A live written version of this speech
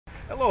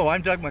Hello,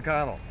 I'm Doug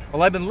McConnell.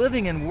 Well, I've been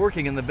living and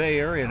working in the Bay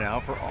Area now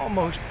for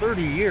almost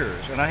 30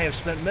 years, and I have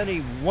spent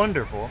many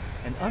wonderful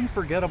and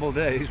unforgettable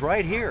days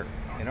right here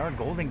in our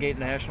Golden Gate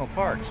National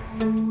Parks.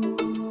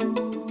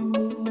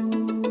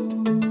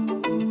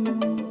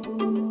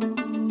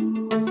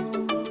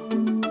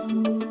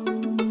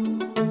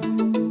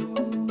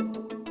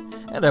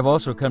 And I've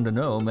also come to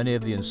know many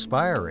of the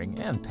inspiring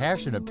and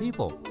passionate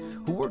people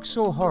who work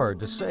so hard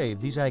to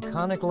save these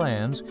iconic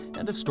lands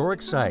and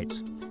historic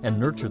sites and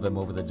nurture them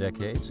over the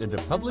decades into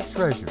public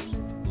treasures,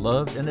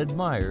 loved and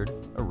admired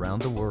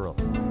around the world.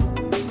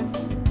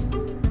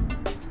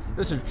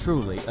 This is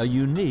truly a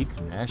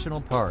unique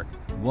national park,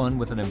 one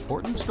with an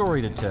important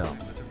story to tell.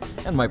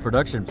 And my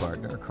production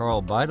partner,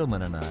 Carl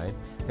Beidelman, and I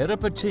head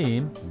up a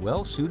team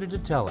well suited to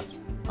tell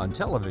it on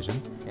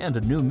television and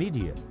in new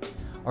media.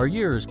 Our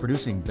years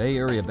producing Bay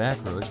Area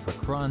Backroads for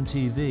Cron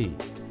TV,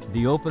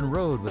 The Open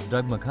Road with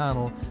Doug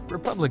McConnell for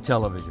public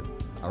television,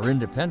 our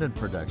independent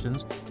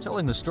productions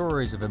telling the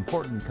stories of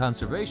important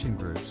conservation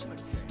groups,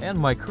 and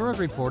my current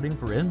reporting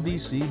for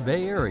NBC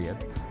Bay Area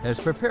has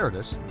prepared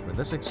us for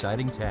this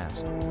exciting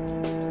task.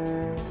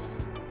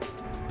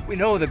 We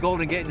know the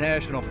Golden Gate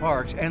National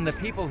Parks and the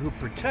people who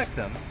protect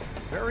them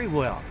very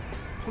well.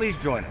 Please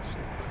join us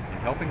in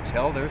helping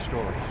tell their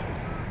stories.